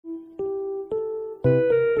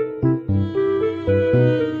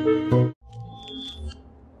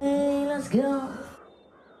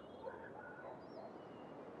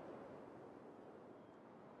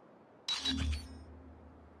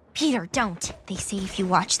Eat or don't. They say if you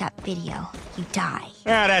watch that video, you die.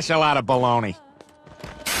 Ah, that's a lot of baloney.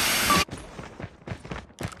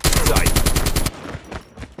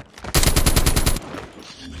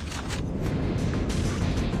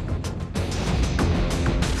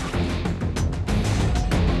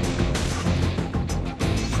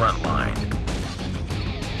 Front line.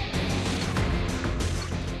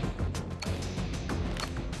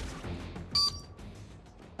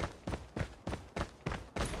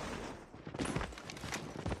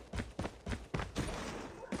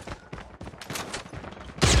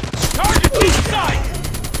 Target in sight!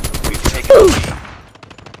 We've taken the lead.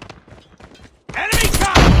 Enemy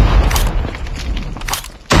coming!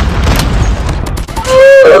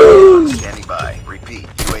 Standing by. Repeat.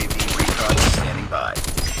 UAV recon is standing by.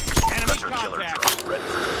 Enemy Hunter killer contact! drone ready for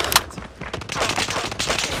deployment.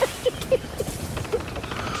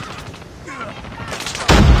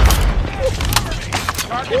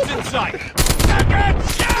 Target's in sight! Second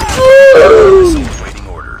shot! Missiles waiting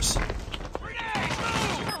orders.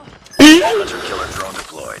 Hunter killer drone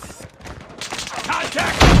deployed.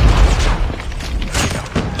 Contact!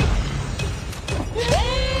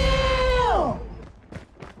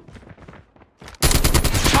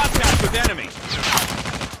 Contact with enemy!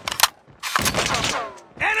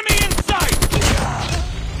 Enemy in sight!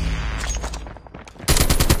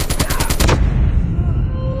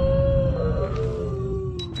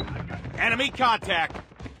 Enemy contact!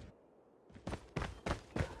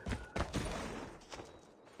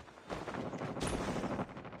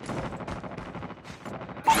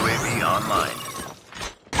 UAV online.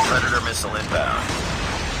 Predator missile inbound.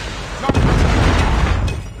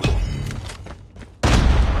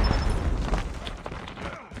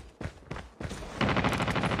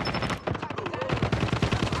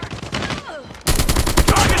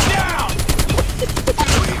 Target down!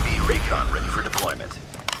 UAV recon ready for deployment.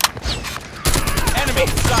 Enemy in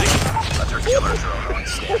sight! Hunter killer drone on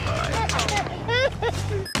standby.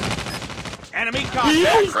 Enemy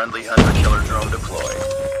contact! Friendly hunter killer drone deployed.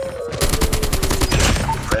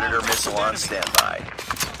 Predator missile on standby.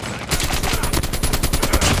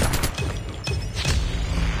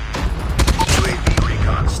 UAV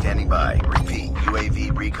recon standing by. Repeat,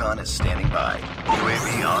 UAV recon is standing by.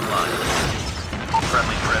 UAV online.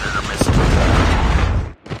 Friendly predator missile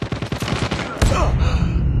inbound.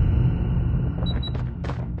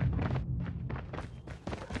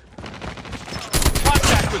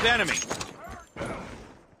 Contact with enemy!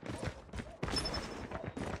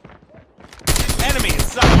 Enemy in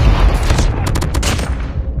sight!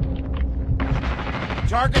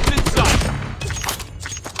 Target's in sight!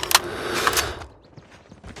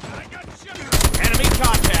 Enemy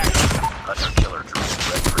contact! Hunter killer drone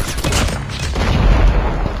ready for deployment.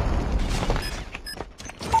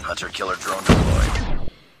 Hunter killer drone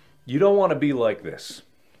deployed. You don't want to be like this.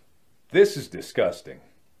 This is disgusting.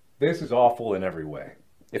 This is awful in every way.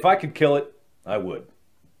 If I could kill it, I would.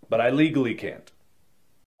 But I legally can't.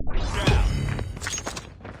 Enemy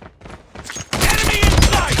in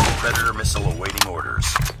sight! Predator missile awaiting orders.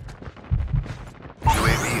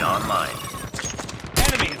 UAV online.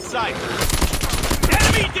 Enemy in sight!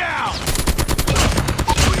 Enemy down!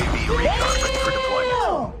 UAV recon ready for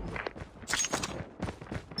deployment.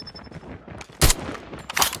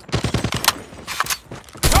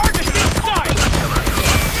 Target's in sight!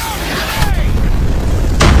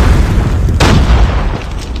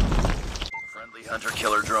 Friendly hunter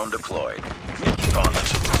killer drone deployed. Keep on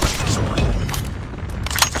this one.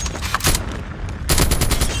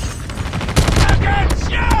 Second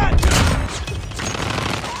shot!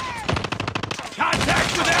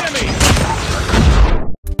 Contact with enemy!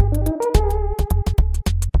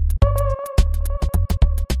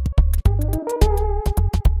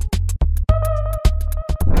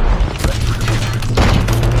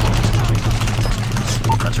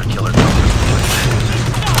 Hunter killer drone deployed.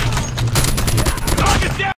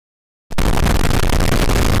 Target down!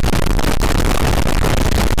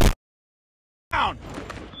 Down!